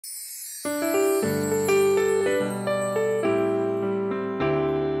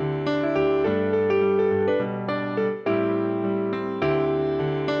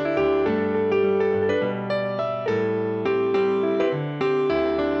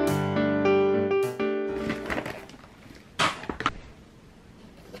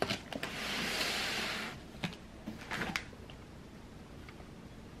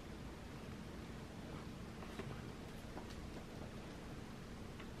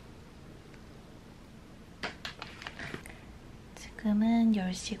지금은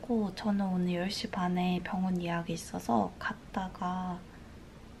 10시고 저는 오늘 10시 반에 병원 예약이 있어서 갔다가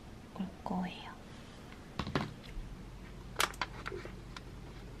올 거예요.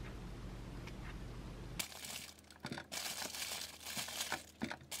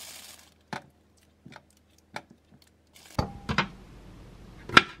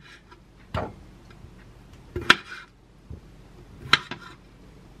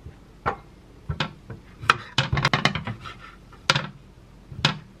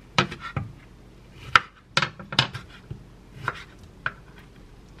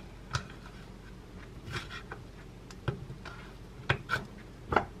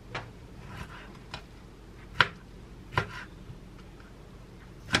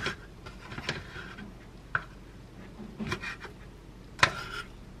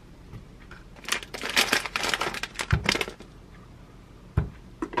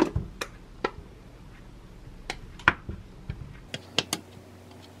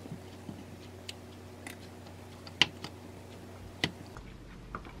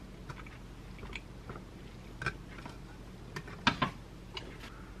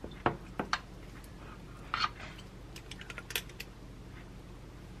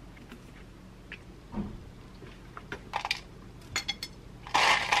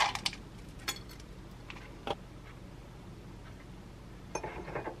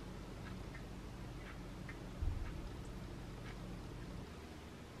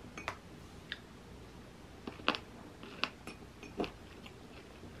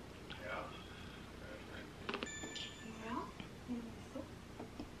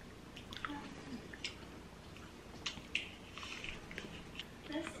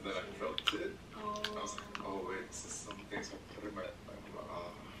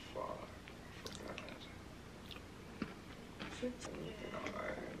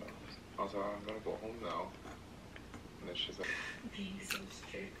 Also, I'm gonna go home now. And then she's like, being so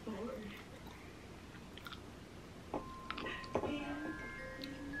straightforward.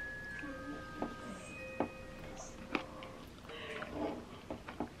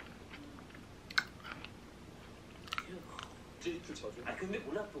 데이트 자주. 아 근데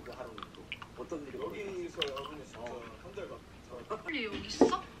몰라 또 그 하루는 또 어떤 일이 여기서 여러분이 진짜 한 달간. 빨리 여기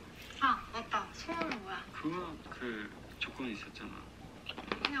있어? 아 맞다. 소원은 뭐야? 그거 그 조건이 있었잖아.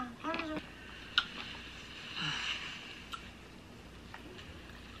 그냥 하루 종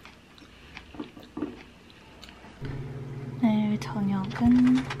내일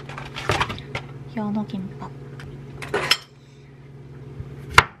저녁은 연어김밥.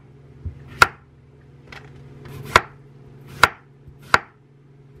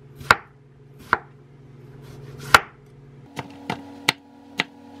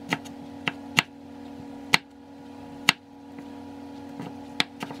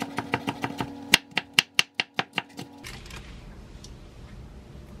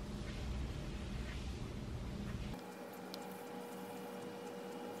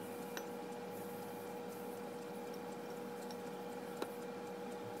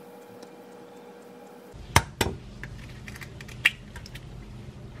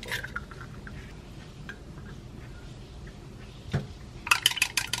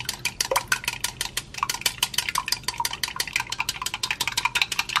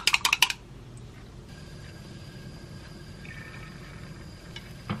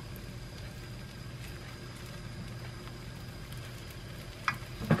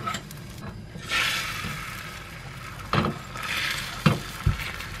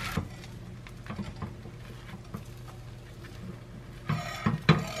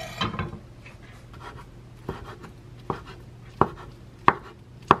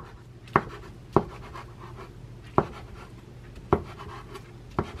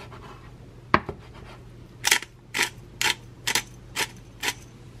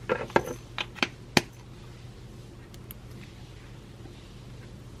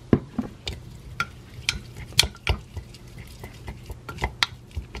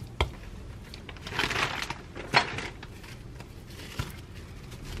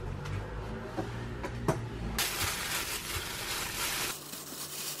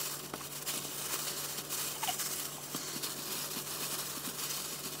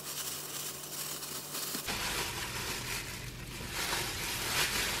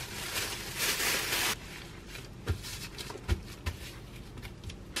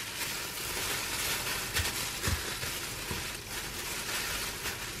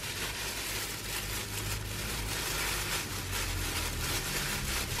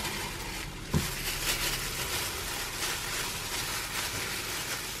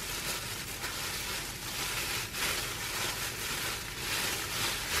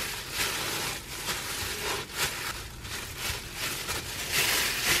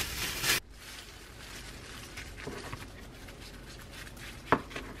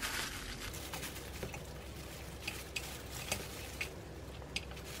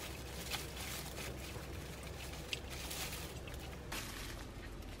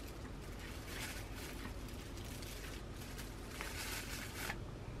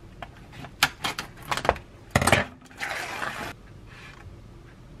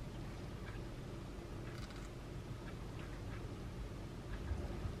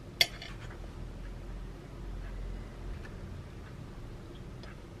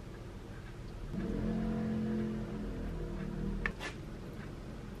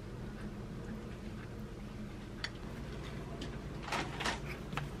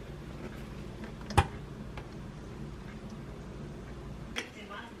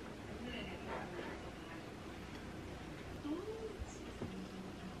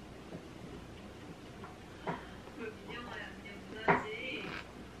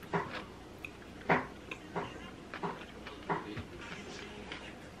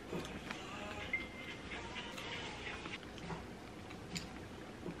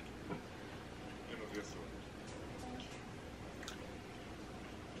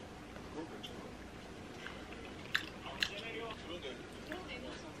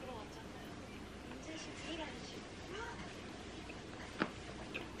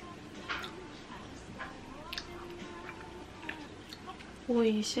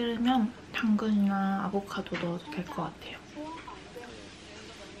 오이 싫으면 당근이나 아보카도 넣어도 될 것 같아요.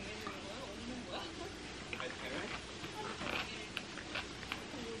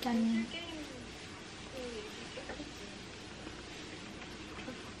 짠!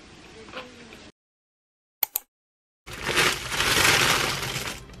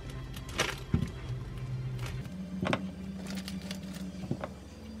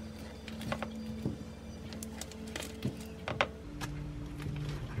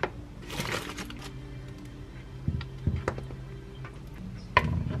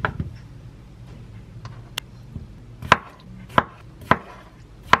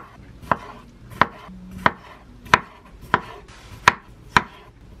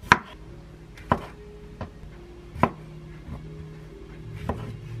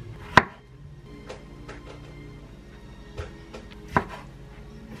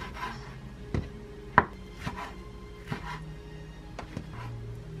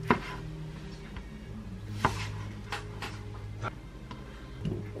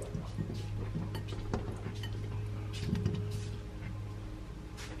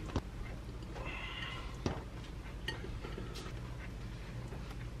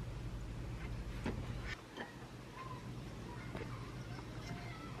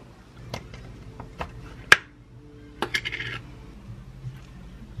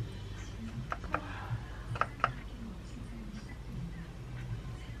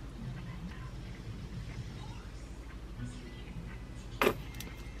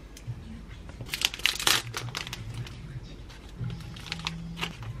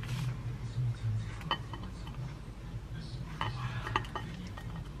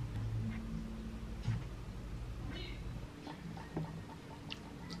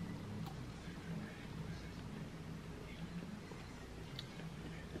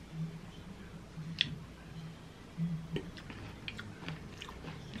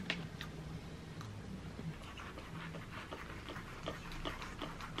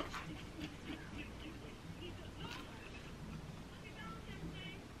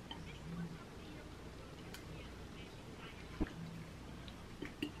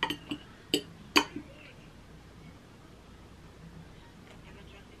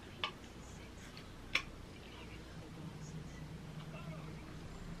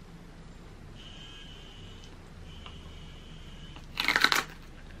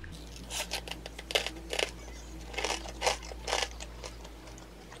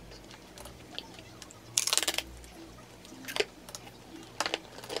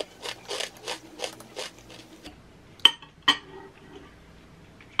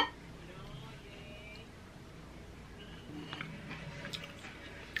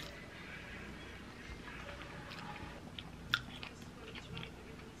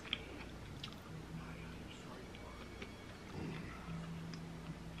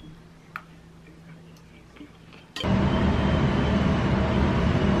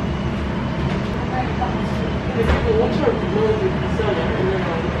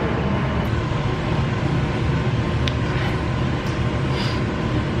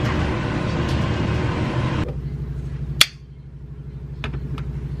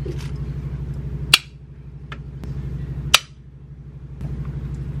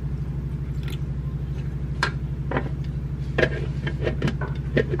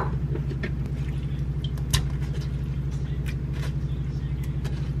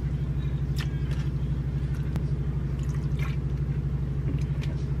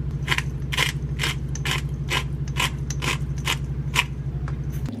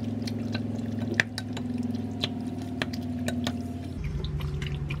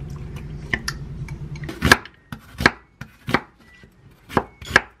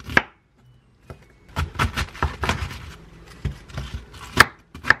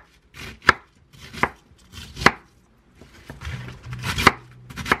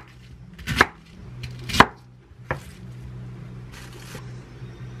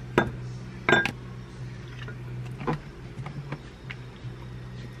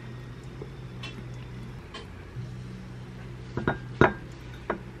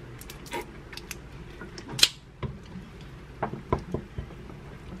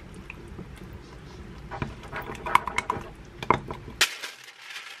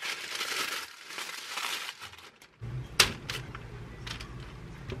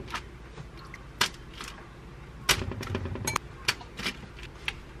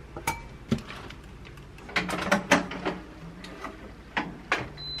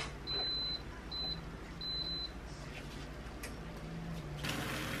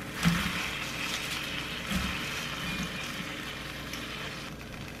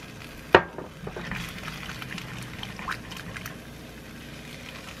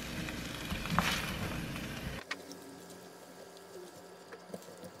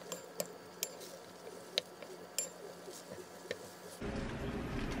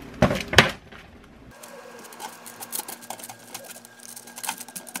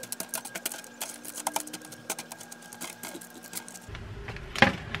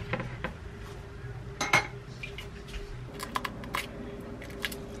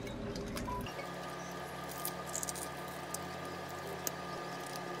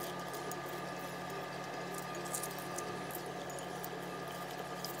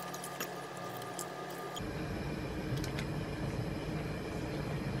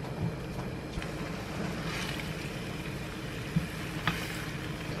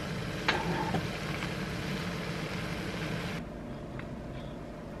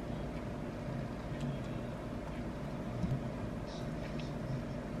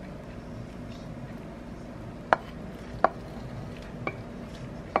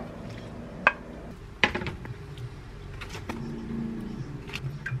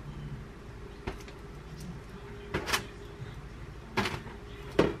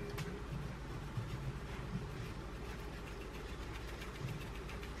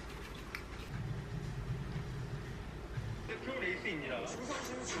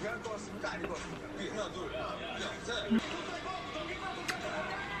 충성심이 중요할 것 같습니까? 아닌 것 같습니까? 하나, 둘, 하나, 셋.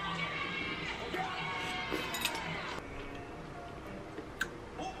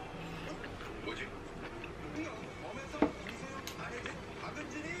 뭐지? 보면서 이세영, 안혜진,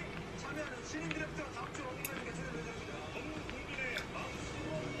 박은진이 참여하는 신인 드래프트가 다음 주 월요일에 개최될 예정입니다.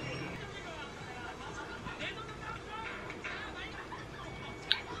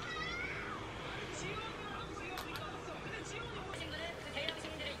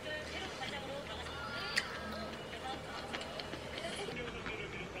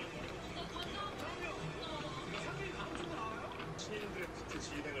 신인 드래프트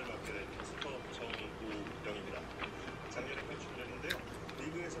진행을 맡게 된 정우영입니다. 작년에 편출됐는데요.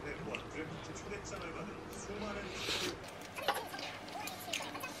 리그에서 배포한 드래프트 초대장을 받은 수많은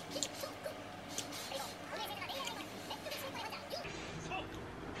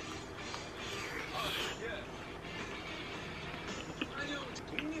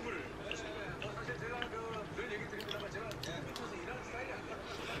독립을 사실 제가 늘 얘기 드립니다만 제가 미쳐서 일하는 스타일이 아니에요.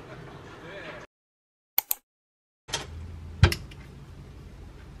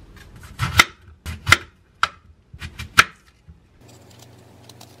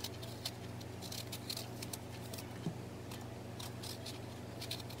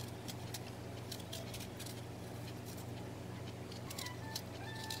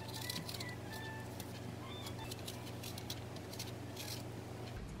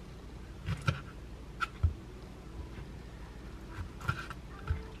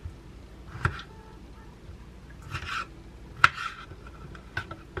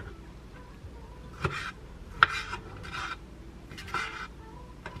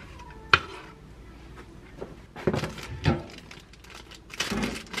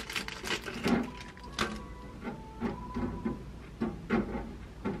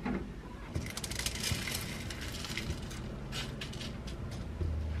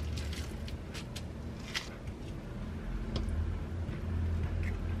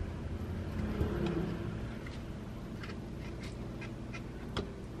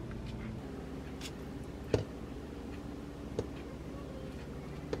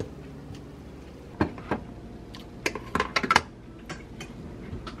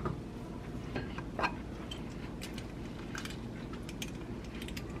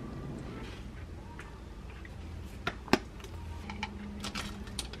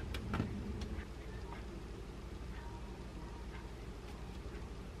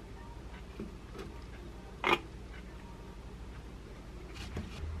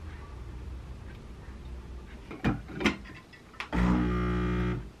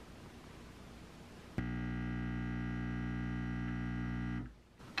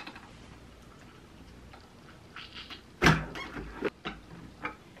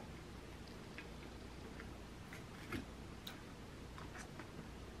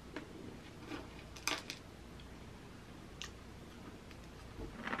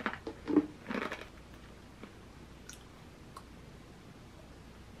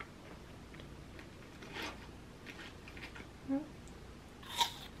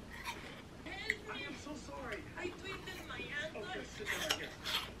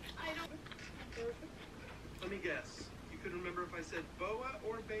 Guess. You couldn't remember if I said boa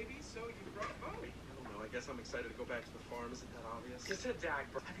or baby, so you brought Bowie. I don't know. I guess I'm excited to go back to the farm. Isn't that obvious? Just a dag,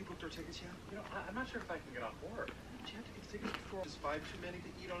 bro. Have you booked our tickets yet? You know, I'm not sure if I can get off work. Do you have to get tickets before? There's 5 too many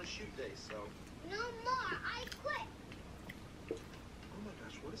to eat on a shoot day, so. No more. I quit. Oh my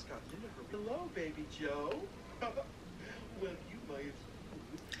gosh, what has gotten into her? Hello, baby Joe. Well, you might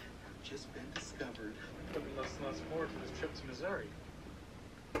have just been discovered. Looking less and less forward to this trip to Missouri.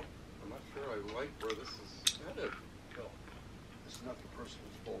 I'm not sure I like where this is headed. Phil, this is nothing personal,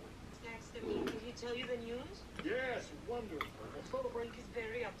 it's bowling. Next to me, did he tell you the news? Yes, wonderful. Frank is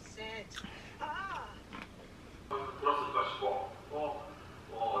very upset. Ah! 부라타치즈샐러드